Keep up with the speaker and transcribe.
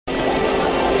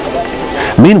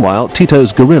Meanwhile,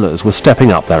 Tito's guerrillas were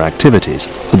stepping up their activities,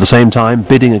 at the same time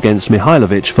bidding against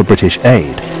Mihailovich for British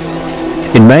aid.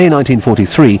 In May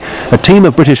 1943, a team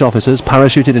of British officers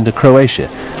parachuted into Croatia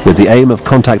with the aim of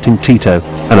contacting Tito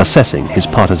and assessing his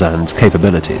partisans'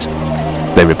 capabilities.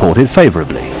 They reported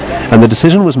favourably, and the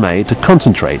decision was made to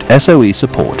concentrate SOE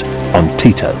support on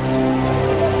Tito.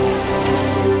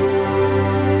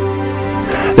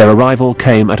 Their arrival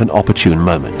came at an opportune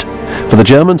moment, for the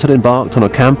Germans had embarked on a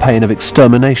campaign of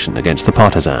extermination against the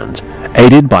partisans,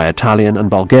 aided by Italian and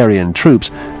Bulgarian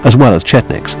troops as well as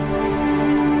Chetniks.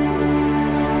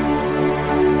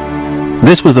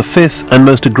 This was the fifth and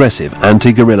most aggressive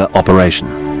anti-guerrilla operation,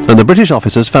 and the British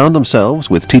officers found themselves,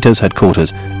 with Tito's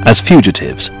headquarters, as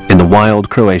fugitives in the wild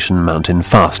Croatian mountain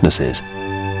fastnesses.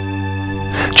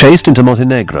 Chased into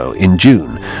Montenegro in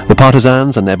June, the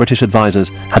partisans and their British advisors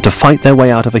had to fight their way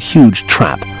out of a huge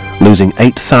trap, losing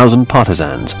 8,000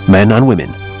 partisans, men and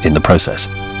women, in the process.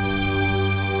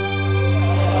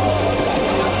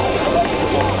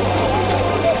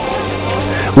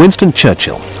 Winston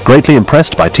Churchill, greatly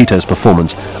impressed by Tito's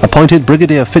performance, appointed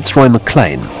Brigadier Fitzroy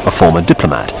Maclean, a former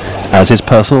diplomat, as his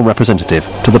personal representative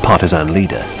to the partisan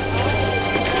leader.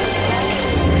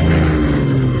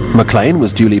 Maclean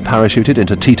was duly parachuted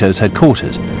into Tito's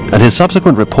headquarters, and his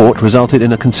subsequent report resulted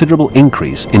in a considerable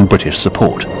increase in British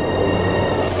support.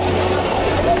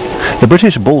 The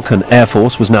British Balkan Air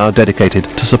Force was now dedicated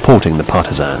to supporting the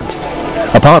partisans.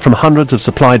 Apart from hundreds of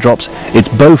supply drops, its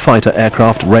Beaufighter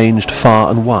aircraft ranged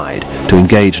far and wide to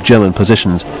engage German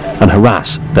positions and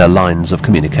harass their lines of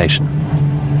communication.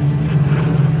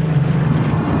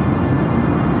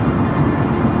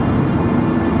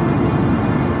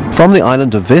 From the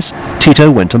island of Vis, Tito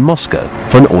went to Moscow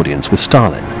for an audience with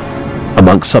Stalin.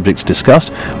 Amongst subjects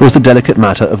discussed was the delicate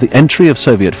matter of the entry of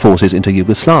Soviet forces into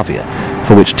Yugoslavia,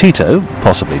 for which Tito,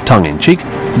 possibly tongue-in-cheek,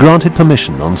 granted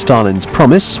permission on Stalin's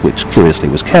promise, which curiously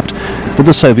was kept, that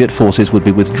the Soviet forces would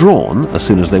be withdrawn as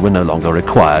soon as they were no longer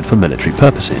required for military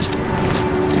purposes.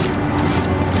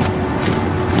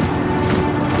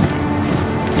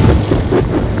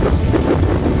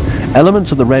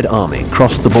 Elements of the Red Army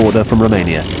crossed the border from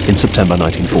Romania in September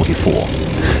 1944.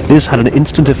 This had an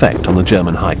instant effect on the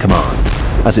German High Command,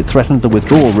 as it threatened the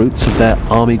withdrawal routes of their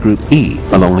Army Group E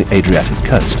along the Adriatic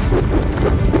coast.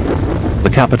 The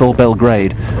capital,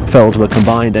 Belgrade, fell to a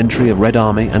combined entry of Red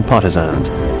Army and partisans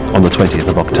on the 20th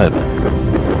of October.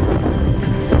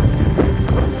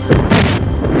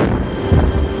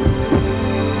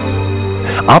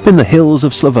 Up in the hills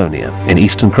of Slavonia, in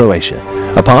eastern Croatia,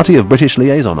 a party of British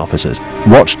liaison officers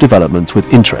watched developments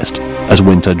with interest as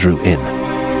winter drew in.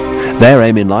 Their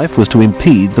aim in life was to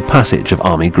impede the passage of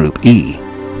Army Group E.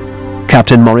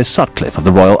 Captain Maurice Sutcliffe of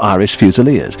the Royal Irish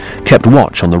Fusiliers kept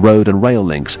watch on the road and rail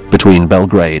links between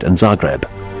Belgrade and Zagreb.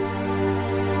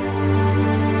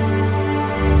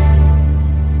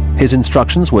 His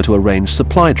instructions were to arrange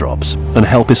supply drops and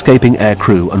help escaping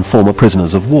aircrew and former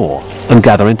prisoners of war, and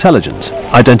gather intelligence,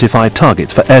 identify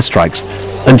targets for airstrikes,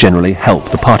 and generally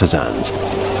help the partisans.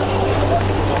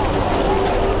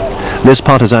 This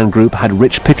partisan group had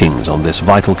rich pickings on this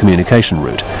vital communication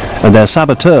route, and their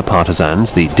saboteur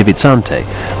partisans, the Divițante,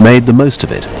 made the most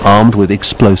of it, armed with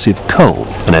explosive coal,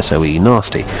 an SOE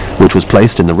nasty, which was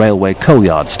placed in the railway coal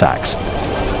yard stacks.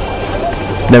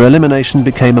 Their elimination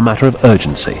became a matter of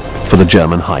urgency for the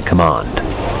German High Command.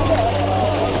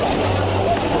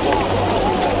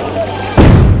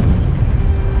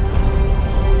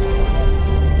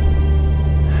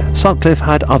 Sutcliffe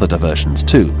had other diversions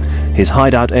too. His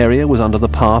hideout area was under the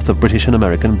path of British and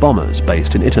American bombers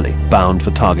based in Italy, bound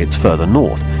for targets further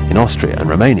north, in Austria and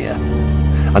Romania.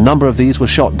 A number of these were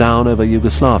shot down over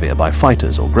Yugoslavia by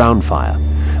fighters or ground fire,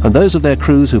 and those of their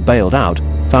crews who bailed out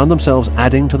found themselves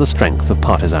adding to the strength of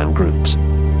partisan groups.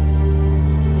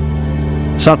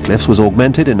 Sutcliffe's was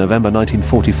augmented in November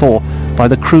 1944 by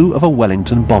the crew of a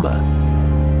Wellington bomber.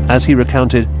 As he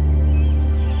recounted,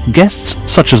 "Guests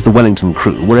such as the Wellington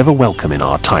crew were ever welcome in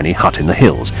our tiny hut in the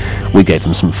hills. We gave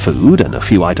them some food and a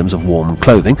few items of warm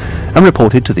clothing, and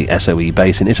reported to the SOE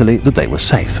base in Italy that they were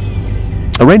safe.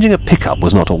 Arranging a pickup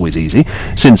was not always easy,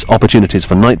 since opportunities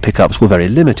for night pickups were very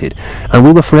limited, and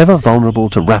we were forever vulnerable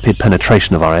to rapid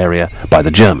penetration of our area by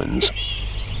the Germans.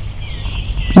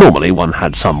 Normally one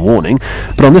had some warning,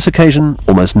 but on this occasion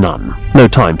almost none. No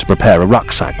time to prepare a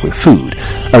rucksack with food,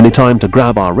 only time to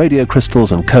grab our radio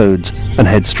crystals and codes and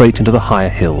head straight into the higher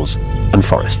hills and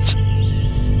forests."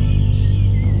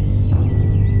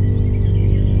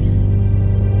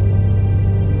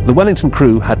 The Wellington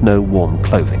crew had no warm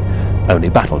clothing, only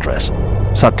battle dress.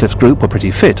 Sutcliffe's group were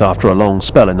pretty fit after a long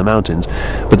spell in the mountains,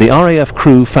 but the RAF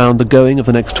crew found the going of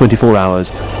the next 24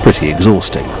 hours pretty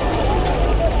exhausting.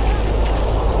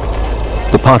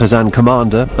 The partisan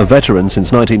commander, a veteran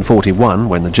since 1941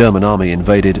 when the German army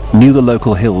invaded, knew the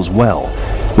local hills well,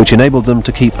 which enabled them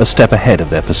to keep a step ahead of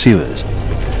their pursuers.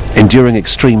 Enduring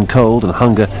extreme cold and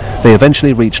hunger, they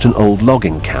eventually reached an old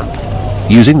logging camp.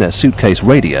 Using their suitcase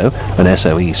radio, an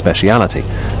SOE speciality,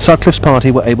 Sutcliffe's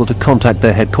party were able to contact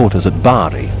their headquarters at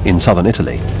Bari in southern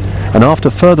Italy, and after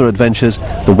further adventures,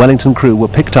 the Wellington crew were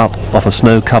picked up off a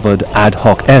snow-covered ad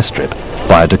hoc airstrip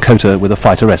by a Dakota with a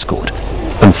fighter escort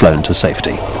and flown to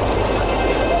safety.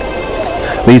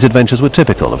 These adventures were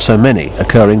typical of so many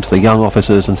occurring to the young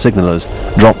officers and signallers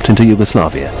dropped into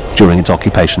Yugoslavia during its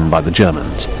occupation by the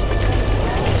Germans.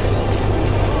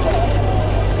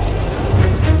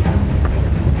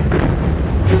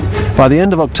 By the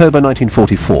end of October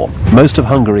 1944, most of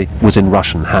Hungary was in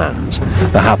Russian hands.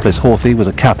 The hapless Horthy was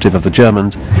a captive of the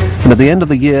Germans, and at the end of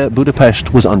the year,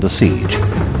 Budapest was under siege.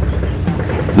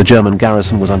 The German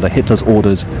garrison was under Hitler's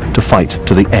orders to fight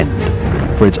to the end,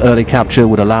 for its early capture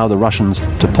would allow the Russians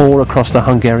to pour across the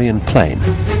Hungarian plain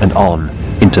and on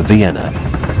into Vienna.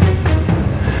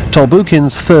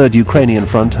 Tolbukin's Third Ukrainian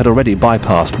Front had already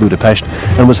bypassed Budapest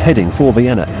and was heading for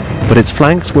Vienna, but its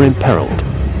flanks were imperiled,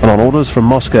 and on orders from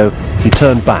Moscow, he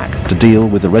turned back to deal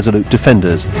with the resolute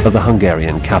defenders of the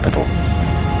Hungarian capital.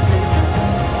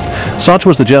 Such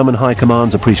was the German High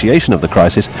Command's appreciation of the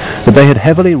crisis that they had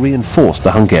heavily reinforced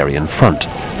the Hungarian front.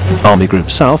 Army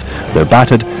Group South, though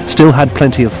battered, still had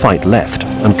plenty of fight left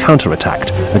and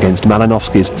counterattacked against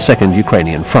Malinovsky's Second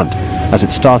Ukrainian Front as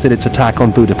it started its attack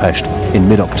on Budapest in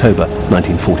mid-October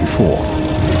 1944.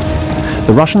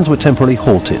 The Russians were temporarily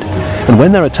halted, and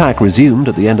when their attack resumed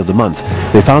at the end of the month,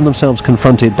 they found themselves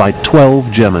confronted by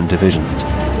 12 German divisions.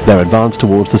 Their advance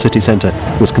towards the city centre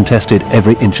was contested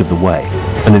every inch of the way,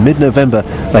 and in mid-November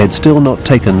they had still not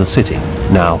taken the city,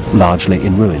 now largely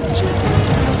in ruins.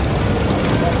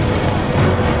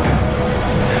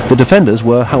 The defenders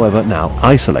were, however, now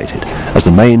isolated, as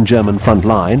the main German front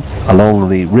line, along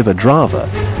the River Drava,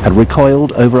 had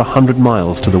recoiled over 100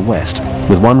 miles to the west,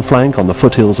 with one flank on the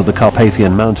foothills of the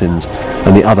Carpathian Mountains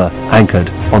and the other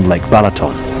anchored on Lake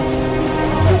Balaton.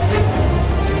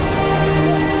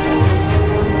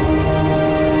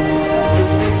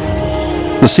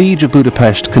 The siege of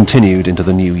Budapest continued into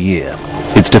the new year.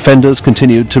 Its defenders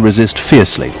continued to resist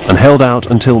fiercely and held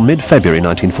out until mid-February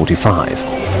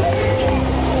 1945.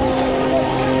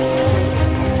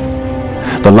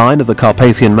 The line of the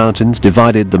Carpathian Mountains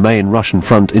divided the main Russian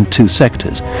front in two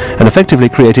sectors and effectively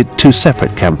created two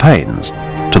separate campaigns.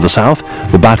 To the south,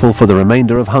 the battle for the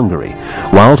remainder of Hungary,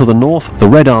 while to the north, the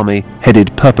Red Army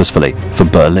headed purposefully for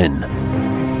Berlin.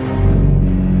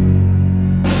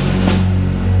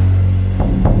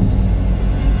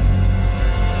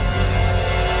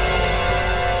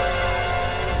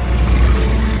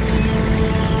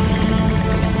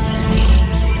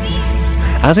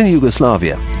 As in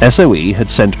Yugoslavia, SOE had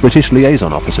sent British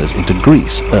liaison officers into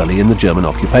Greece early in the German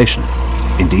occupation.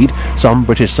 Indeed, some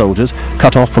British soldiers,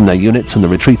 cut off from their units in the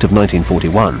retreat of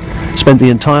 1941, spent the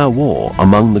entire war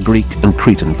among the Greek and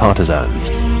Cretan partisans.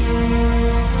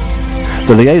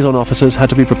 The liaison officers had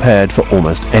to be prepared for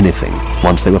almost anything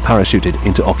once they were parachuted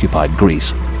into occupied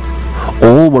Greece.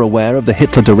 All were aware of the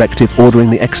Hitler directive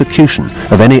ordering the execution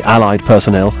of any Allied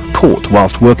personnel caught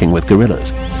whilst working with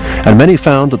guerrillas, and many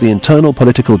found that the internal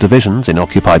political divisions in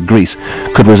occupied Greece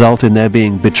could result in their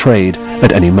being betrayed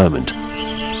at any moment.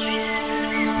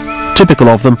 Typical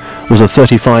of them was a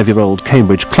 35-year-old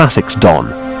Cambridge Classics don,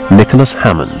 Nicholas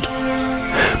Hammond.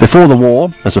 Before the war,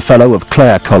 as a fellow of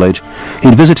Clare College,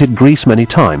 he'd visited Greece many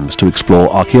times to explore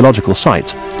archaeological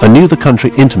sites and knew the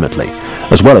country intimately,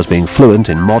 as well as being fluent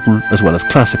in modern as well as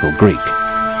classical Greek.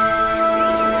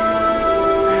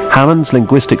 Hammond's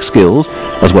linguistic skills,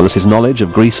 as well as his knowledge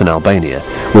of Greece and Albania,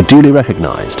 were duly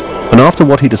recognised, and after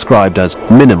what he described as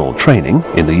minimal training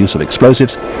in the use of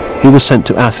explosives, he was sent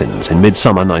to Athens in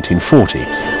midsummer 1940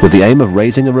 with the aim of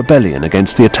raising a rebellion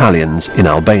against the Italians in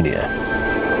Albania.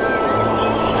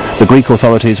 The Greek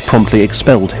authorities promptly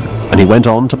expelled him, and he went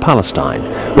on to Palestine,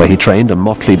 where he trained a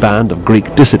motley band of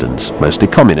Greek dissidents, mostly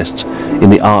communists, in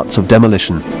the arts of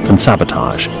demolition and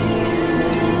sabotage.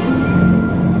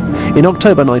 In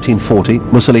October 1940,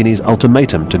 Mussolini's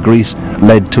ultimatum to Greece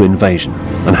led to invasion,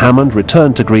 and Hammond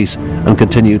returned to Greece and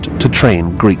continued to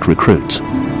train Greek recruits.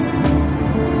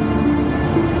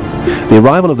 The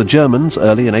arrival of the Germans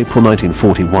early in April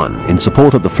 1941 in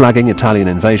support of the flagging Italian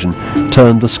invasion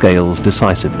turned the scales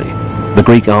decisively. The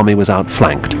Greek army was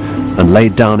outflanked and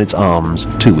laid down its arms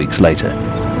 2 weeks later.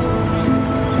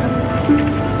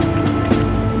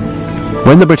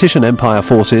 When the British and Empire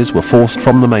forces were forced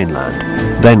from the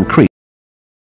mainland, then Crete